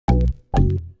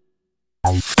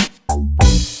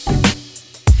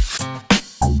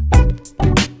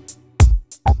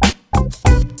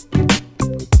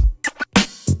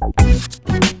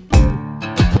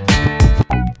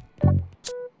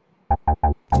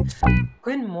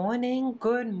Good morning,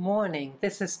 good morning.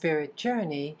 This is Spirit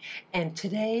Journey, and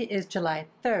today is July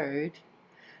 3rd,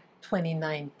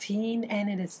 2019, and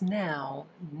it is now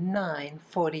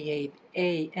 9:48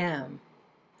 a.m.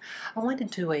 I want to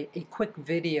do a quick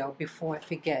video before I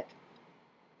forget.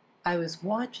 I was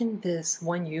watching this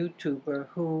one YouTuber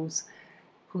who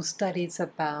studies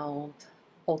about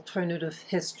alternative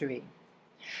history.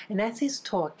 And as he's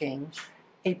talking,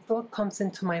 a thought comes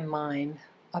into my mind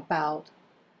about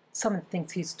some of the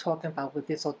things he's talking about with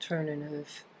this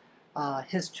alternative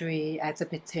history as it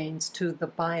pertains to the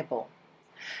Bible.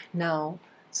 Now,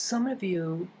 some of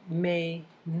you may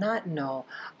not know,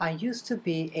 I used to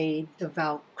be a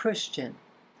devout Christian.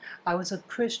 I was a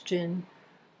Christian,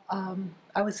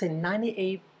 I would say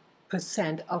 98%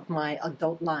 of my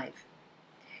adult life.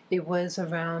 It was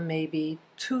around maybe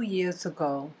 2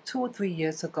 or 3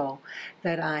 years ago,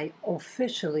 that I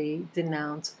officially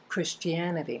denounced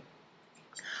Christianity.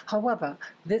 However,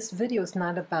 this video is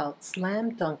not about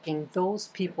slam dunking those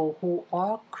people who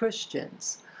are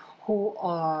Christians, who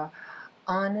are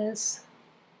honest,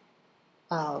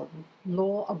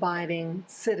 law-abiding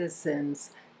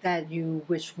citizens, that you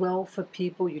wish well for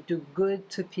people, you do good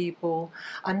to people.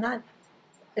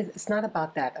 It's not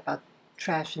about that, about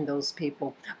trashing those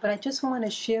people. But I just want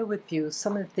to share with you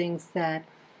some of the things that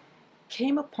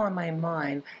came upon my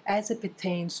mind as it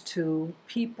pertains to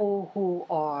people who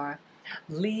are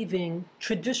leaving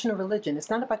traditional religion. It's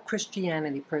not about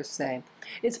Christianity per se.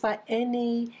 It's about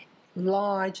any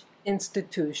large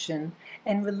institution,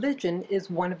 and religion is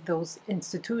one of those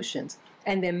institutions.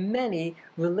 And there are many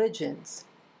religions.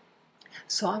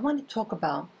 So I want to talk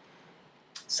about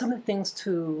some of the things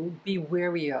to be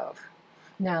wary of.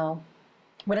 Now,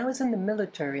 when I was in the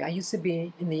military, I used to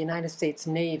be in the United States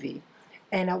Navy,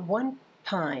 and at one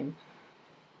time,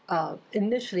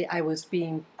 initially I was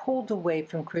being pulled away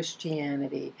from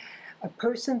Christianity. A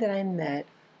person that I met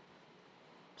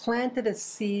planted a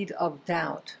seed of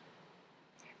doubt,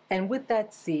 and with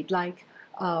that seed,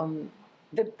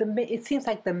 it seems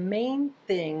like the main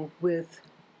thing with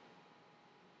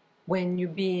when you're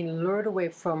being lured away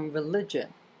from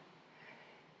religion,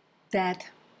 that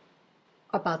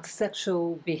about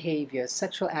sexual behavior,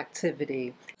 sexual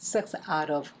activity, sex out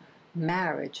of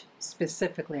marriage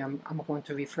specifically, I'm going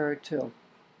to refer to.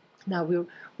 Now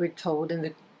we're told in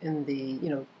the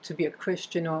to be a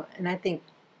Christian, and I think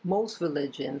most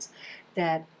religions,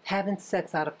 that having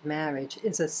sex out of marriage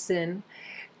is a sin,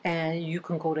 and you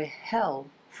can go to hell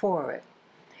for it.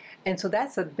 And so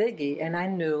that's a biggie, and I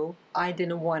knew I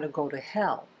didn't want to go to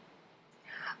hell.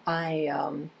 I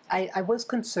was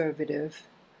conservative,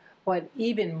 but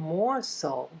even more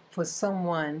so for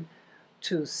someone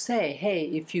to say, hey,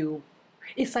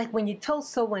 it's like when you tell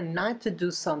someone not to do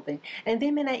something, and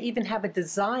they may not even have a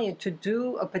desire to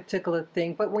do a particular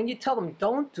thing, but when you tell them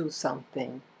don't do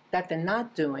something that they're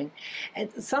not doing,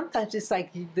 and sometimes it's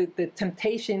like the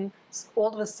temptation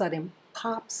all of a sudden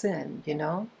pops in,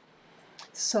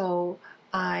 So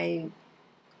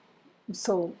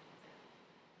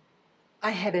I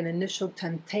had an initial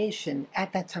temptation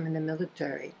at that time in the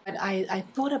military. But I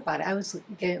thought about it. I was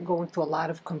going through a lot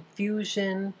of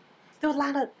confusion. There were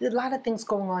a lot of things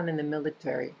going on in the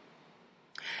military.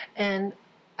 And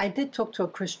I did talk to a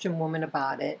Christian woman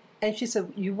about it. And she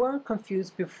said, you weren't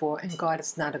confused before, and God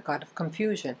is not a God of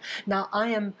confusion. Now, I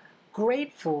am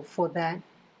grateful for that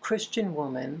Christian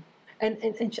woman. And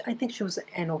I think she was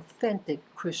an authentic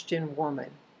Christian woman.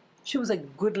 She was a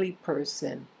goodly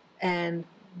person and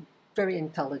very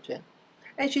intelligent.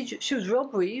 And she was real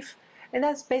brief, and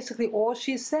that's basically all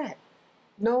she said.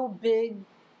 No big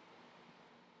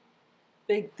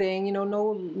thing,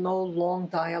 no long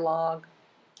dialogue.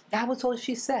 That was all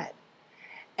she said.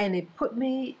 And it put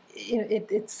me,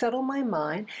 it settled my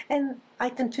mind, and I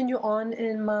continue on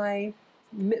in my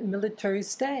military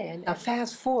stay. And I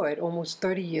fast forward almost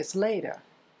 30 years later.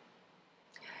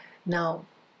 Now,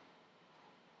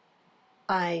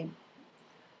 how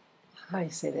do you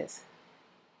say this?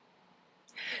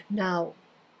 Now,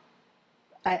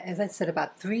 as I said,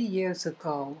 about 3 years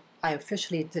ago, I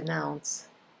officially denounced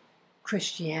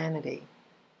Christianity.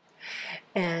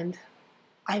 And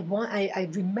I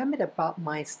remembered about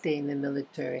my stay in the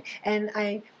military, and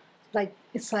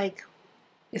it's like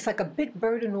a big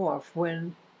burden off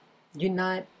when you're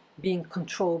not being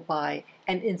controlled by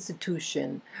an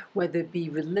institution, whether it be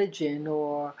religion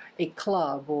or a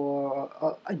club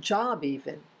or a job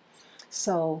even.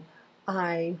 So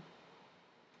I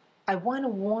want to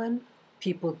warn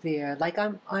people there. Like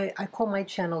I call my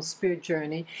channel Spirit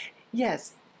Journey.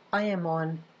 Yes, I am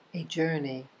on a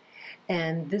journey,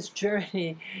 and this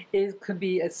journey could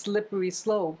be a slippery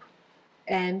slope,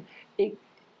 and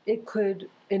it could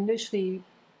initially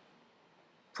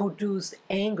produce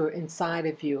anger inside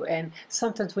of you. And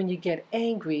sometimes when you get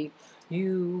angry,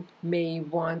 you may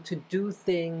want to do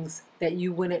things that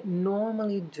you wouldn't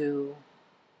normally do,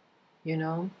 you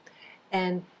know?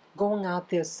 And going out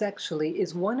there sexually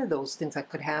is one of those things that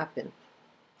could happen.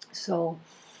 So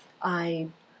I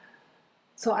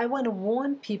want to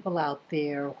warn people out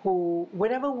there who,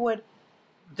 what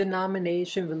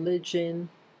denomination, religion,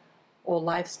 or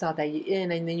lifestyle that you're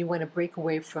in, and then you want to break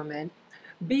away from it,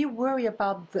 be worried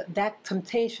about that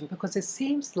temptation, because it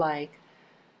seems like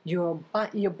your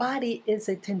body is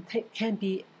can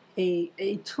be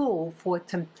a tool for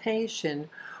temptation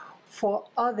for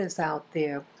others out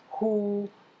there who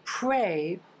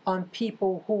prey on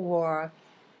people who are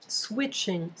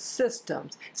switching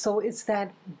systems. So it's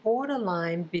that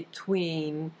borderline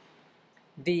between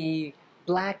the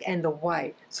black and the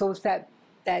white. So it's that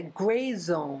gray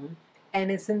zone,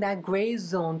 and it's in that gray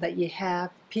zone that you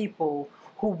have people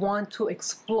who want to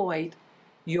exploit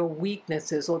your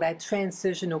weaknesses or that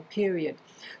transitional period.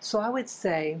 So I would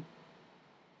say,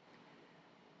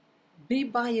 be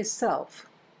by yourself.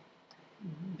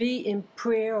 Be in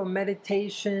prayer or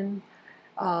meditation,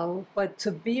 but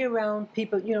to be around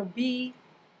people, be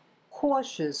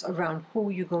cautious around who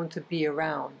you're going to be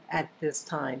around at this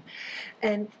time.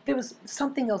 And there was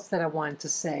something else that I wanted to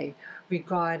say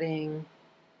regarding,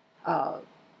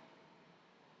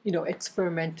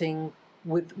 experimenting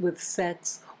with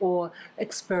sex or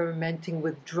experimenting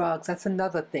with drugs. That's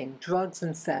another thing. Drugs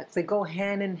and sex, they go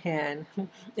hand in hand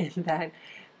in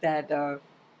that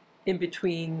in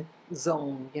between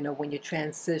zone, when you're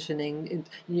transitioning,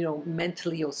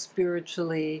 mentally or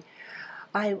spiritually.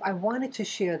 I wanted to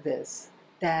share this,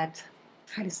 that,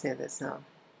 how do you say this now?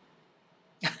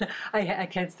 I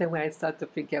can't say when I start to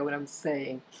forget what I'm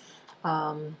saying.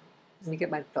 Let me get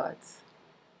my thoughts.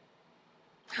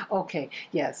 Okay,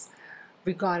 yes,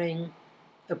 regarding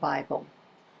the Bible.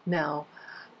 Now,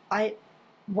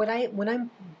 when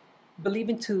I'm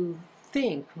believing to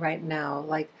think right now,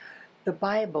 like the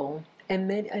Bible,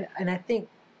 and I think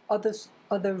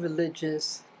other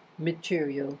religious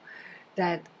material,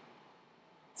 that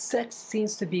sex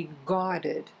seems to be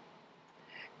guarded.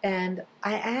 And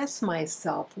I ask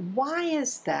myself, why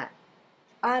is that?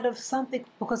 Out of something,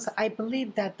 because I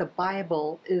believe that the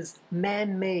Bible is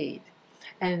man-made.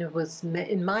 And it was,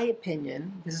 in my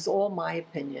opinion, this is all my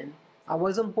opinion. I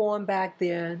wasn't born back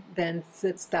then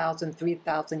 6,000,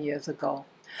 3,000 years ago.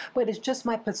 But it's just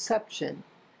my perception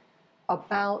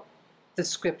about the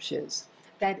scriptures,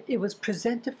 that it was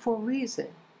presented for a reason.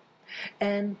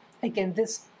 And again,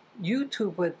 this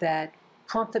YouTuber that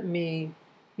prompted me,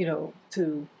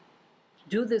 to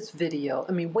do this video,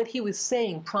 what he was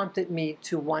saying prompted me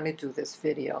to want to do this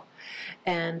video.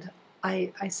 And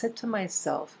I said to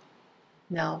myself,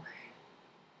 now,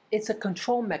 it's a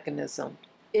control mechanism.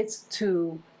 It's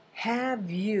to have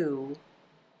you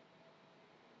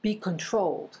be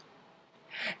controlled.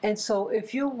 And so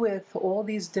if you're with all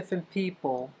these different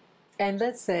people, and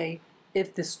let's say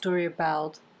if the story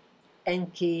about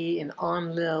Enki and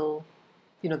Enlil,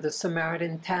 the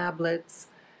Samaritan tablets,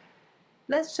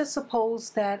 let's just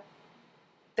suppose that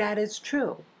that is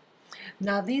true.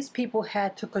 Now, these people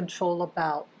had to control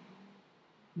about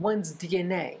one's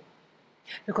DNA,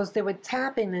 because they were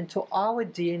tapping into our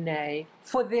DNA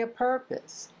for their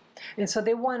purpose. And so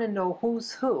they want to know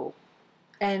who's who.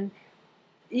 And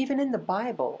even in the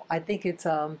Bible, I think it's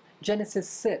Genesis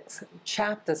 6,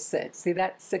 chapter 6, see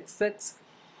that 6:6?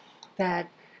 That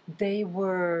they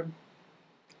were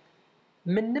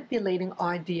manipulating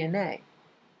our DNA.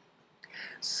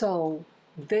 So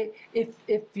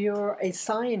if you're a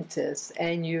scientist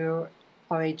and you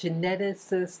are a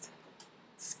geneticist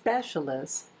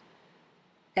specialist,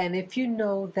 and if you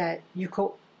know that you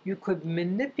could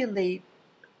manipulate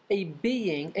a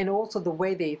being and also the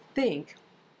way they think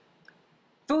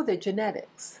through their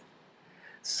genetics.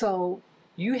 So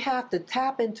you have to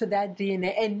tap into that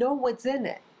DNA and know what's in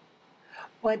it.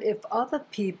 But if other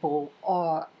people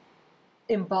are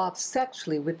involved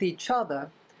sexually with each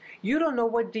other, you don't know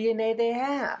what DNA they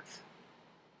have,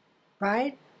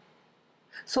 right?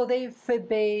 So they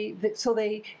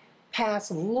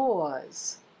pass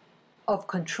laws of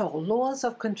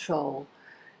control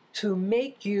to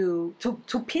make you,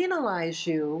 to penalize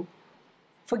you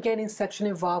for getting sexually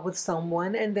involved with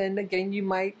someone, and then again you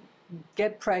might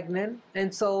get pregnant.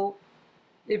 And so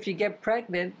if you get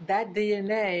pregnant, that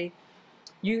DNA,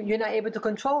 you're not able to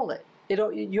control it.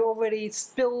 You already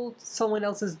spilled someone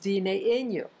else's DNA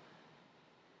in you.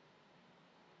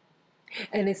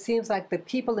 And it seems like the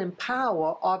people in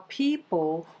power are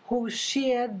people who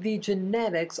share the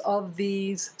genetics of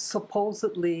these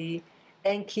supposedly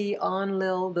Enki,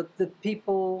 Enlil, the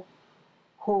people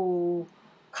who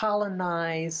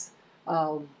colonize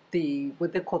the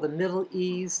what they call the Middle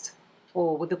East,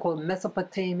 or what they call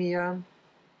Mesopotamia.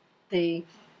 They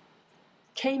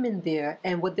came in there,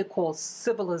 and what they call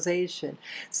civilization.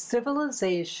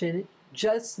 Civilization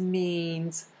just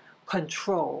means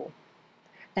control.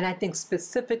 And I think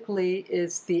specifically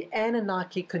is the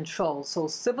Annunaki control. So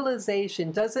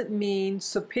civilization doesn't mean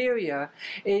superior.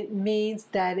 It means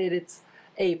that it's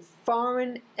a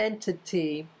foreign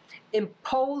entity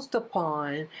imposed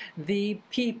upon the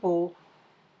people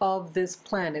of this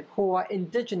planet who are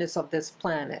indigenous of this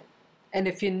planet. And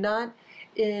if you're not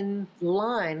in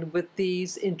line with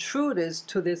these intruders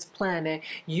to this planet,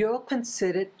 you're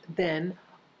considered then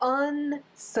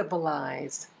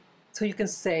uncivilized. So you can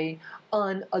say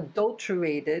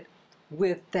unadulterated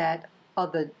with that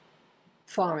other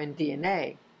foreign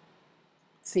DNA.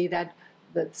 See our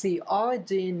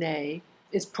DNA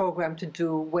is programmed to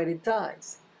do what it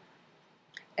does.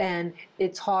 And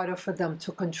it's harder for them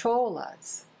to control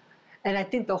us. And I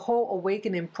think the whole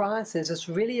awakening process is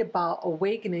really about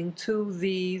awakening to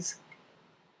these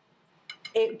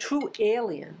true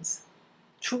aliens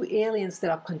that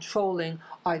are controlling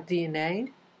our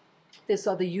DNA. This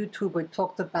other YouTuber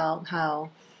talked about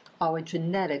how our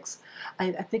genetics,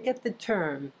 I forget the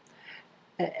term,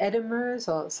 edimers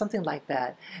or something like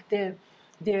that.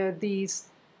 They're these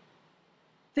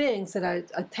things that are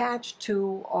attached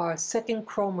to our second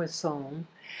chromosome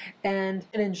and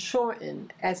shorten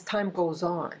as time goes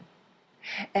on.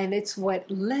 And it's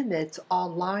what limits our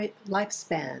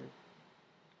lifespan.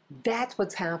 That's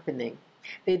what's happening.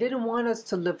 They didn't want us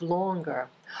to live longer.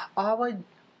 Our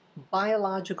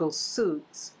biological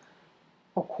suits,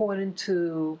 according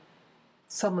to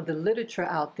some of the literature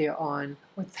out there on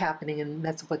what's happening in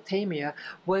Mesopotamia,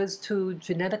 was to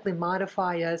genetically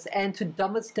modify us and to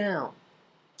dumb us down.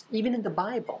 Even in the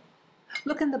Bible.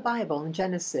 Look in the Bible, in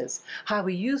Genesis, how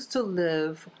we used to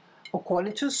live,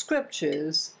 according to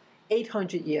scriptures,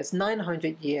 800 years,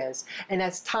 900 years. And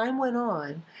as time went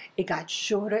on, it got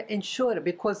shorter and shorter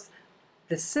because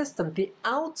the system, the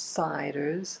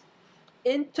outsiders,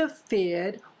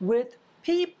 interfered with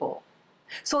people.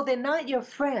 So they're not your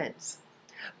friends,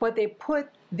 but they put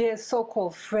their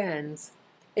so-called friends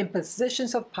in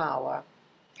positions of power.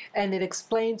 And it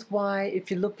explains why,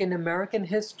 if you look in American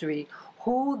history,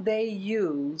 who they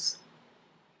use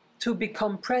to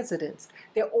become presidents.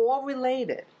 They're all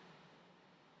related.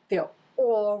 They're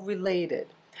all related.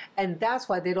 And that's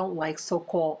why they don't like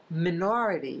so-called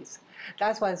minorities.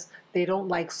 That's why they don't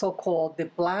like so-called the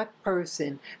black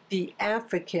person, the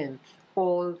African,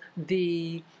 or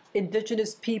the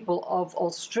indigenous people of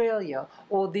Australia,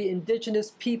 or the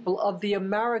indigenous people of the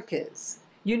Americas.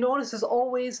 You notice there's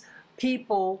always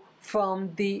people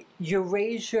from the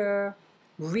Eurasia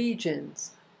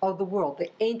regions of the world,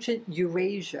 the ancient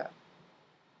Eurasia.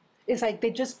 It's like they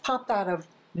just popped out of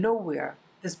nowhere,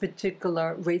 this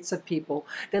particular race of people.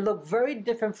 They look very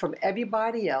different from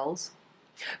everybody else,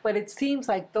 but it seems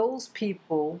like those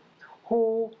people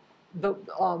who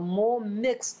are more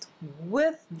mixed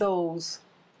with those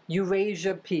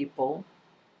Eurasia people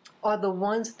are the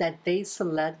ones that they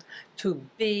select to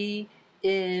be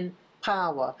in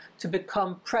power, to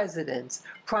become presidents,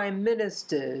 prime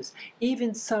ministers,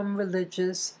 even some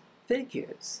religious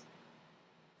figures,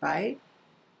 right?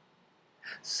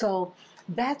 So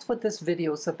that's what this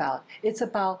video is about. It's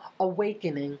about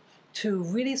awakening to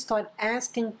really start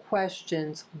asking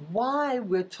questions why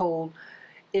we're told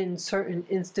in certain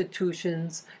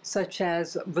institutions such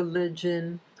as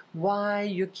religion, why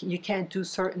you can't do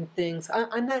certain things.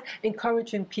 I'm not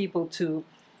encouraging people to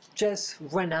just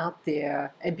run out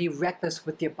there and be reckless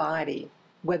with your body,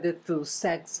 whether through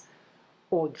sex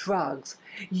or drugs.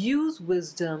 Use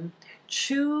wisdom.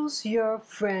 Choose your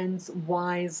friends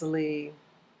wisely.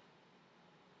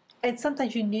 And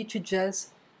sometimes you need to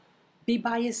just be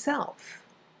by yourself.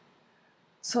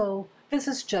 So this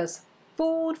is just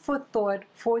food for thought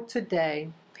for today.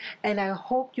 And I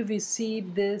hope you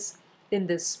receive this in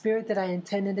the spirit that I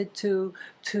intended it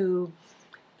to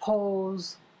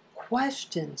pose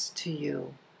questions to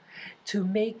you, to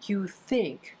make you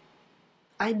think.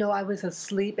 I know I was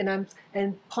asleep,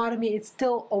 and part of me is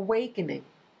still awakening.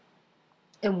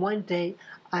 And one day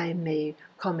I may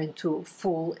come into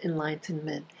full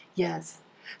enlightenment. Yes,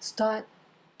 start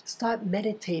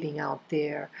meditating out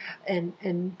there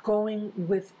and going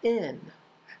within,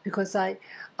 because I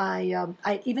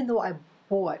even though I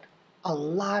bought a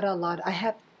lot, I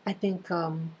have, I think,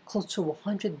 close to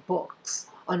 100 books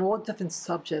on all different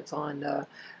subjects,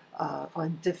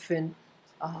 on different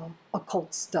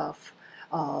occult stuff,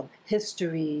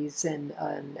 histories, and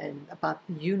about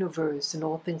the universe and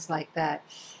all things like that.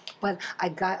 But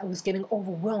I was getting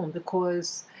overwhelmed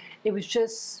because it was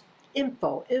just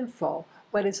info,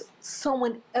 but it's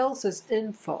someone else's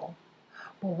info.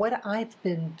 But what I've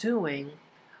been doing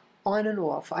on and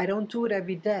off, I don't do it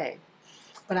every day,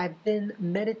 but I've been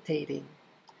meditating,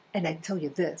 and I tell you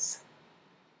this,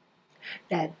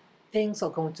 that things are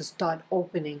going to start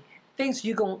opening. Things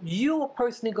you are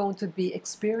personally going to be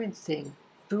experiencing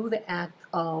through the act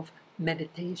of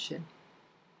meditation.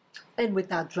 And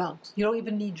without drugs. You don't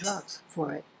even need drugs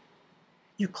for it.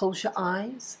 You close your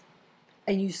eyes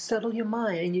and you settle your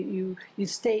mind, and you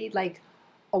stay like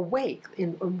awake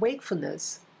in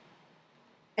wakefulness,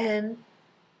 and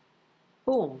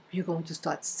boom, you're going to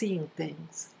start seeing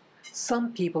things.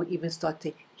 Some people even start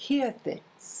to hear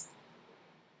things.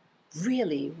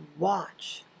 Really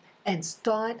watch and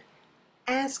start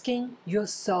asking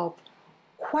yourself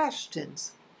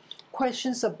questions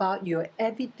about your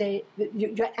everyday,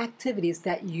 your activities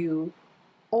that you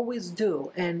always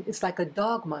do. And it's like a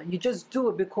dogma. You just do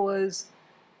it because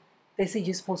they say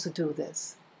you're supposed to do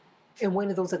this. And one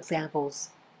of those examples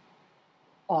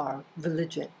are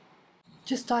religion.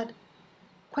 Just start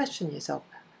questioning yourself.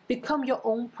 Become your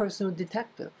own personal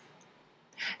detective.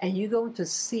 And you're going to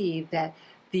see that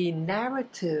the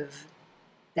narrative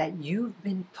that you've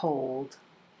been told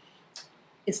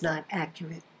is not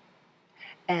accurate.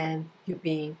 And you're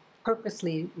being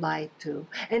purposely lied to.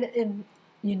 And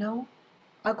you know,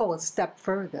 I'll go a step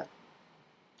further.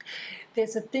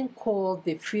 There's a thing called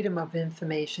the Freedom of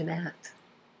Information Act.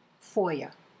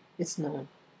 F.O.I.A. it's known.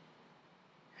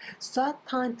 Start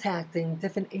contacting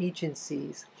different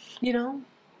agencies. You know,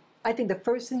 I think the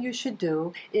first thing you should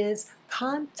do is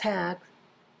contact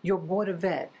your Board of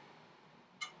Ed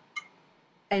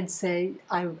and say,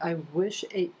 I wish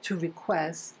to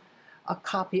request a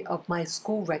copy of my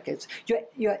school records,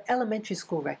 your elementary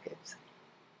school records.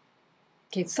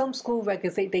 Okay, some school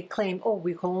records, they claim, oh,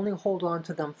 we can only hold on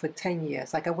to them for 10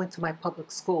 years. Like I went to my public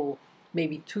school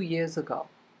maybe 3 years ago.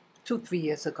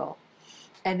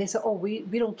 And they said, oh, we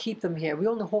don't keep them here. We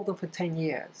only hold them for 10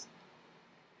 years.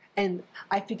 And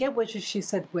I forget what she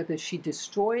said, whether she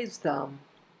destroys them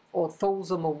or throws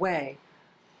them away.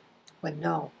 But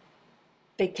no,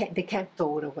 they can't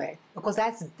throw it away because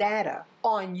that's data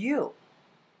on you.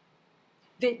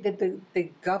 The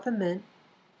government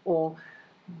or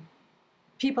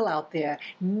people out there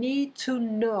need to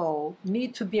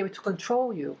be able to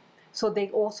control you. So they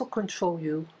also control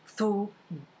you through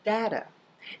data,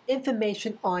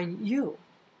 information on you.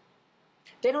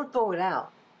 They don't throw it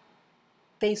out.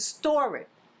 They store it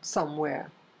somewhere.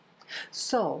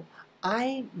 So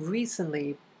I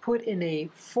recently put in a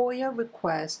FOIA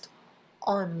request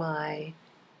on my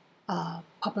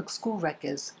public school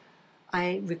records.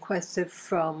 I requested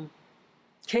from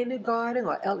kindergarten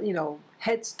or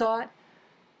Head Start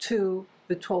to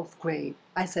the 12th grade.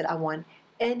 I said I want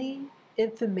any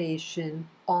information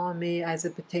on me as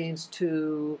it pertains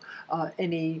to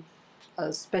any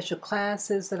special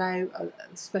classes,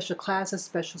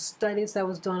 special studies that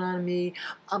was done on me,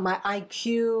 my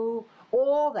IQ,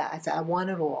 all that. I said I want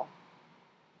it all.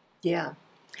 Yeah.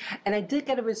 And I did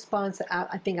get a response,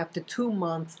 I think after 2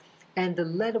 months, and the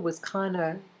letter was kind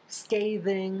of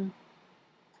scathing.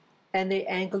 And they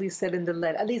angrily said in the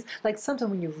letter, at least, like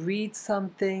sometimes when you read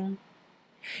something,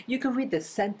 you can read the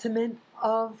sentiment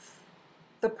of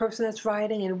the person that's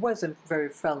writing, and it wasn't very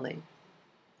friendly.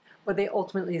 But they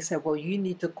ultimately said, well, you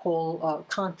need to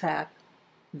contact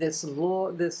this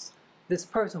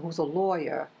person who's a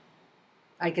lawyer.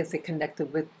 I guess they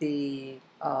connected with the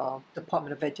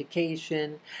Department of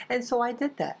Education. And so I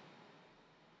did that.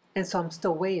 And so I'm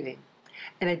still waiting.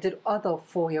 And I did other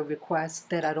FOIA requests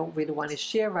that I don't really want to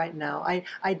share right now.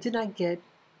 I did not get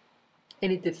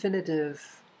any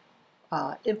definitive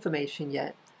information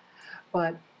yet.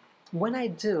 But when I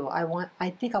do, I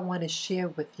think I want to share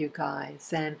with you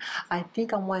guys. And I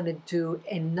think I want to do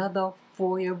another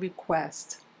FOIA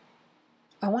request.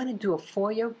 I want to do a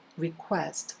FOIA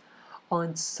request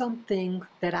on something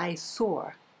that I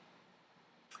saw.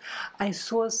 I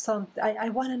saw something, I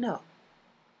want to know.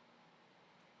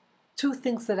 2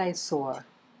 things that I saw,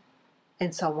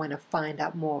 and so I want to find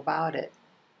out more about it.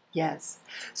 Yes,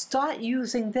 start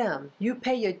using them. You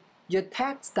pay your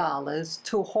tax dollars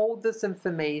to hold this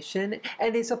information,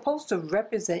 and they're supposed to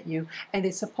represent you, and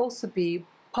they're supposed to be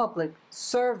public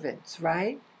servants,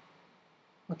 right?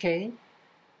 Okay,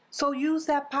 so use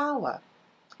that power.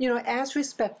 Ask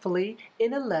respectfully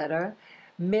in a letter,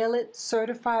 mail it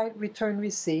certified return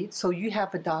receipt, so you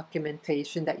have a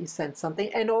documentation that you sent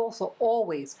something, and also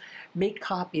always make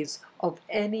copies of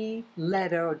any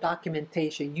letter or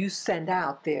documentation you send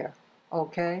out there,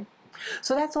 okay?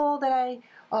 So that's all that I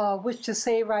wish to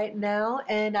say right now,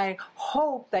 and I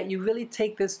hope that you really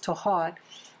take this to heart.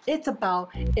 It's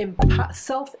about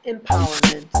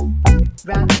self-empowerment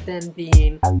rather than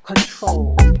being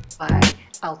controlled by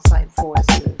outside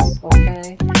forces,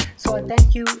 okay? So I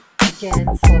thank you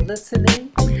again for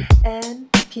listening,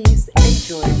 and peace and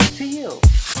joy to you.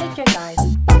 Take care,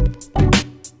 guys.